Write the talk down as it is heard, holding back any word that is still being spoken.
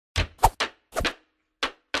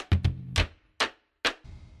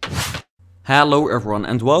Hello everyone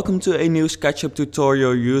and welcome to a new SketchUp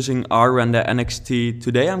tutorial using IRenderNXt.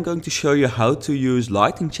 Today I'm going to show you how to use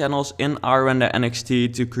lighting channels in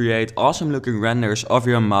IRenderNXt to create awesome looking renders of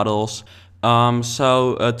your models.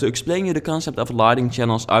 To explain you the concept of lighting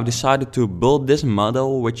channels, I've decided to build this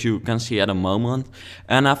model, which you can see at the moment,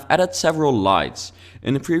 and I've added several lights.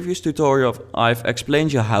 In the previous tutorial, I've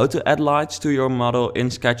explained you how to add lights to your model in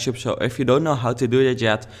SketchUp, so if you don't know how to do that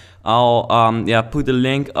yet, I'll put the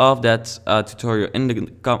link of that tutorial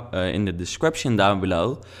in the description down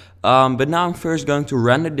below. But now I'm first going to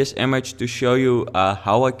render this image to show you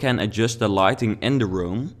how I can adjust the lighting in the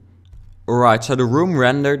room. Alright, so the room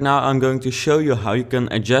rendered. Now I'm going to show you how you can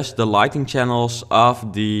adjust the lighting channels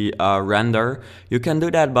of the render. You can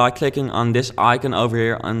do that by clicking on this icon over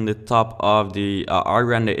here on the top of the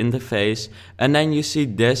IRender interface, and then you see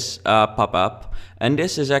this pop up, and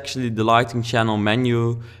this is actually the lighting channel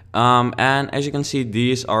menu. And as you can see,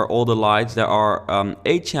 these are all the lights. There are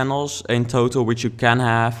 8 channels in total which you can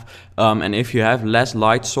have, and if you have less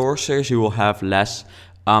light sources you will have less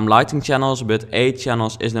lighting channels, but 8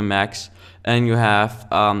 channels is the max, and you have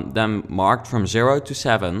them marked from 0 to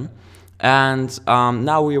 7. And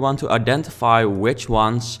now we want to identify which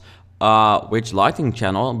lighting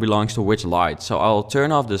channel belongs to which light. So I'll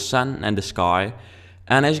turn off the sun and the sky,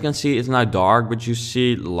 and as you can see it's now dark, but you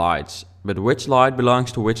see lights. But which light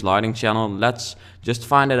belongs to which lighting channel? Let's just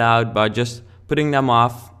find it out by just putting them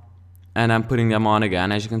off and then putting them on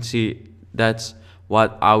again. As you can see, that's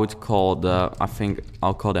what I would call I think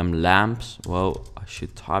I'll call them lamps. Well, I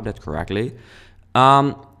should type that correctly.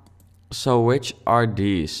 So which are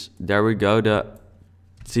these? There we go, the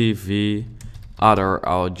TV, other,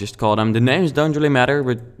 I'll just call them. The names don't really matter,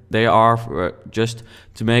 but they are just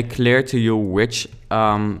to make clear to you which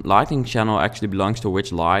lighting channel actually belongs to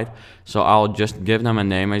which light. So I'll just give them a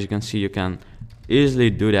name. As you can see, you can easily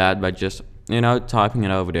do that by just, typing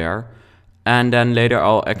it over there. And then later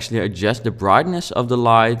I'll actually adjust the brightness of the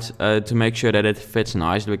light to make sure that it fits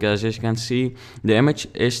nice, because as you can see the image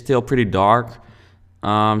is still pretty dark.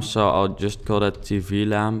 So I'll just call that TV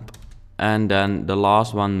lamp, and then the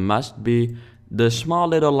last one must be the small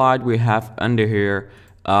little light we have under here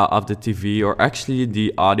of the TV, or actually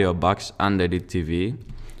the audio box under the TV.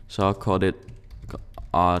 So I'll call it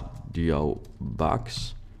audio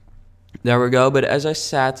box. There we go. But as I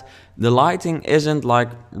said, the lighting isn't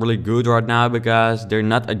like really good right now because they're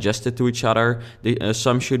not adjusted to each other.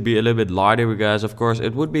 Some should be a little bit lighter, because of course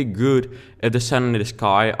it would be good if the sun and the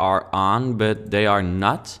sky are on, but they are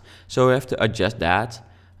not. So we have to adjust that.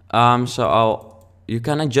 You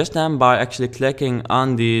can adjust them by actually clicking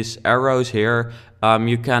on these arrows here.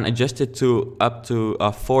 You can adjust it to up to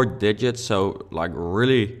 4 digits, so like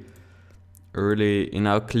really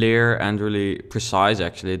clear and really precise.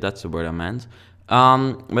 Actually, that's the word I meant.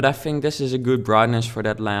 But I think this is a good brightness for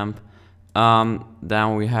that lamp.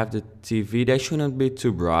 Then we have the TV. They shouldn't be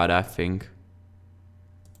too bright, I think,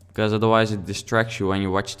 because otherwise it distracts you when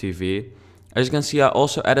you watch TV. As you can see, I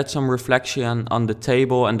also added some reflection on the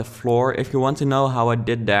table and the floor. If you want to know how I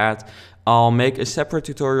did that, I'll make a separate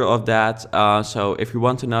tutorial of that. So if you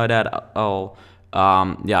want to know that,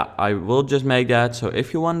 I will just make that. So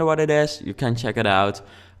if you wonder what it is, you can check it out.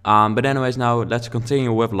 But anyways, now let's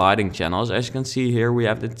continue with lighting channels. As you can see here, we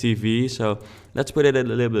have the TV. So let's put it a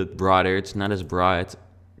little bit brighter. It's not as bright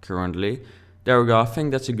currently. There we go. I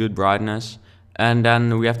think that's a good brightness. And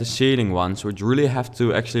then we have the ceiling ones, which really have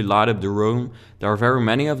to actually light up the room. There are very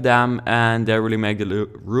many of them, and they really make the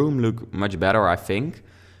room look much better, I think.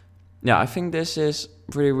 Yeah, I think this is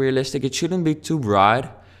pretty realistic. It shouldn't be too bright,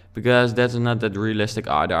 because that's not that realistic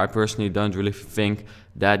either. I personally don't really think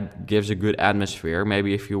that gives a good atmosphere.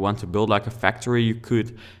 Maybe if you want to build like a factory, you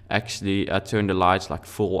could actually turn the lights like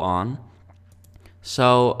full on.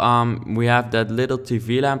 So we have that little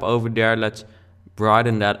TV lamp over there. Let's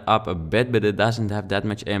brighten that up a bit, but it doesn't have that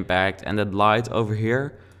much impact. And that light over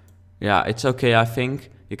here, yeah, it's okay, I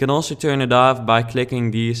think. You can also turn it off by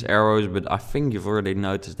clicking these arrows, but I think you've already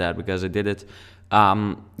noticed that because I did it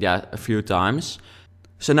a few times.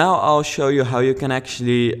 So now I'll show you how you can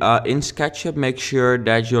actually in SketchUp make sure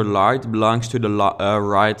that your light belongs to the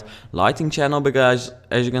right lighting channel, because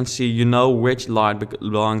as you can see, you know which light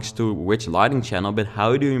belongs to which lighting channel, but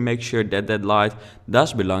how do you make sure that that light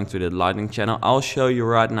does belong to the lighting channel? I'll show you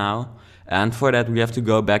right now, and for that we have to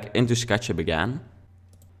go back into SketchUp again.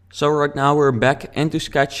 So right now we're back into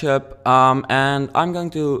SketchUp, and I'm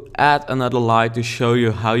going to add another light to show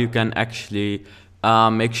you how you can actually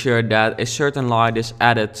make sure that a certain light is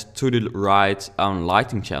added to the right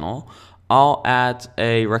lighting channel. I'll add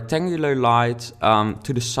a rectangular light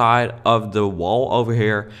to the side of the wall over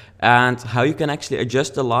here. And how you can actually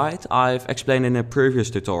adjust the light, I've explained in a previous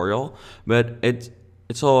tutorial, but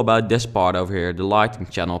it's all about this part over here, the lighting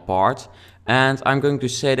channel part. And I'm going to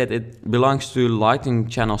say that it belongs to lighting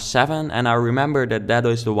channel 7, and I remember that that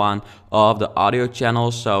is the one of the audio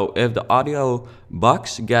channel. So if the audio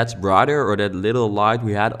box gets brighter, or that little light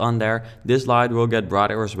we had on there, this light will get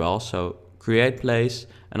brighter as well. So create place,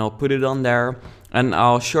 and I'll put it on there, and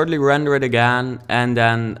I'll shortly render it again, and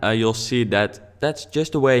then you'll see that that's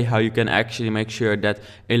just a way how you can actually make sure that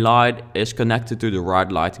a light is connected to the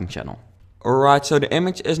right lighting channel. Alright, so the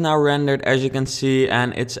image is now rendered, as you can see,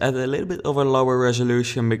 and it's at a little bit of a lower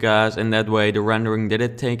resolution because in that way the rendering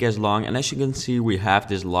didn't take as long. And as you can see, we have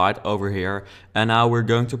this light over here, and now we're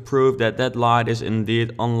going to prove that that light is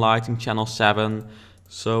indeed on lighting channel 7.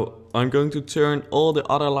 So I'm going to turn all the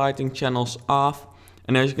other lighting channels off,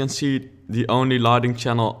 and as you can see, the only lighting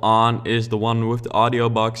channel on is the one with the audio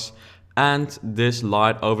box and this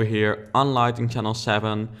light over here on lighting channel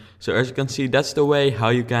 7. So as you can see, that's the way how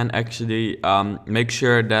you can actually make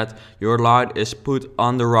sure that your light is put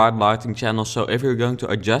on the right lighting channel. So if you're going to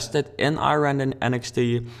adjust it in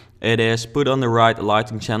IRendernXt, it is put on the right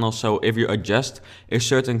lighting channel. So if you adjust a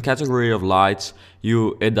certain category of lights,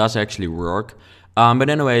 it does actually work. But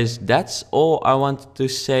anyways, that's all I wanted to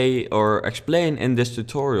say or explain in this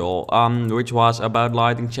tutorial, which was about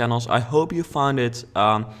lighting channels. I hope you found it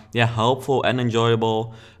helpful and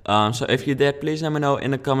enjoyable. So if you did, please let me know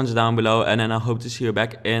in the comments down below, and then I hope to see you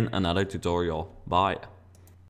back in another tutorial. Bye.